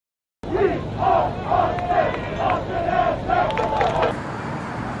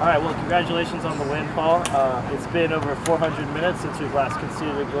Congratulations on the win, Paul. It's been over 400 minutes since we've last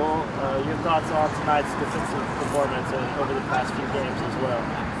conceded a goal. Your thoughts on tonight's defensive performance and over the past few games as well?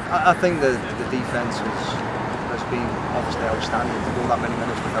 I think the defence has been obviously outstanding. To go that many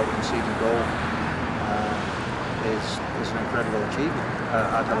minutes without conceding a goal is an incredible achievement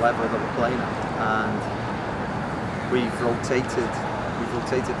at the level that we're playing at. And we've rotated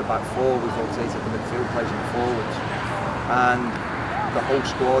the back four, we've rotated the midfield players and the forwards, and the whole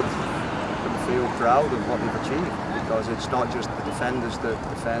squad can feel proud of what they've achieved, because it's not just the defenders that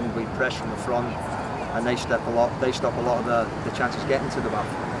defend. We press from the front, and they stop a lot of the chances getting to the back.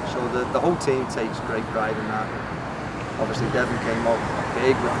 So the whole team takes great pride in that. Obviously Devon came up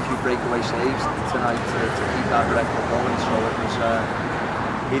big with a few breakaway saves tonight to keep that record going, so it was,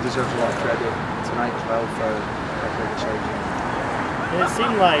 he deserves a lot of credit tonight as well for the saves. It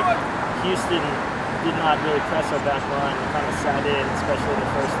seemed like Houston did not really press our back line and kind of sat in, especially in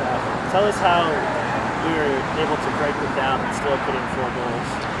the first half. Tell us how we were able to break them down and still put in 4 goals.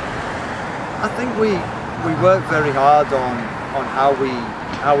 I think we worked very hard on how we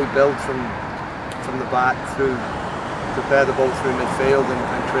build from the back through, prepare the ball through midfield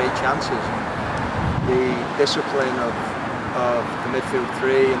and create chances. And the discipline of the midfield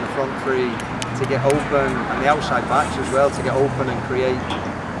 3 and the front 3 to get open, and the outside backs as well, to get open and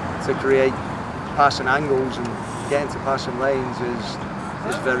create passing angles and get into passing lanes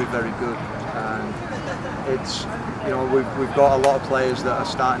is very, very good. And it's, you know, we've got a lot of players that are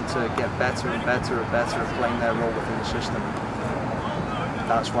starting to get better and better at playing their role within the system.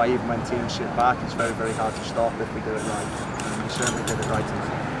 That's why even when teams sit back, it's very, very hard to stop if we do it right. And we certainly did it right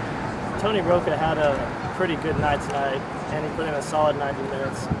tonight. Tony Roca had a pretty good night tonight, and he put in a solid 90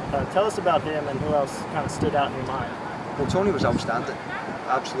 minutes. Tell us about him and who else kind of stood out in your mind. Well, Tony was outstanding,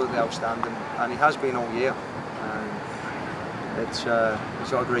 absolutely outstanding, and he has been all year. He's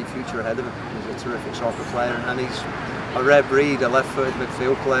got a great future ahead of him. He's a terrific soccer player, and he's a rare breed, a left-footed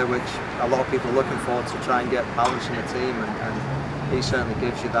midfield player, which a lot of people are looking for to try and get balance in the team, and he certainly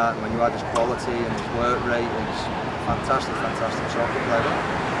gives you that. When you add his quality and his work rate, he's a fantastic soccer player.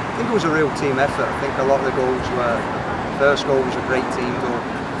 I think it was a real team effort. I think a lot of the goals were, first goal was a great team goal.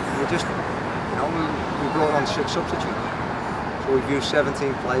 We just, you know, we brought on 6 substitutes. So we've used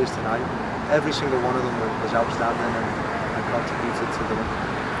 17 players tonight. Every single one of them was outstanding and contributed to the win.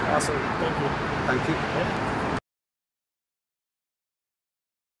 Awesome, thank you. Thank you. Yeah.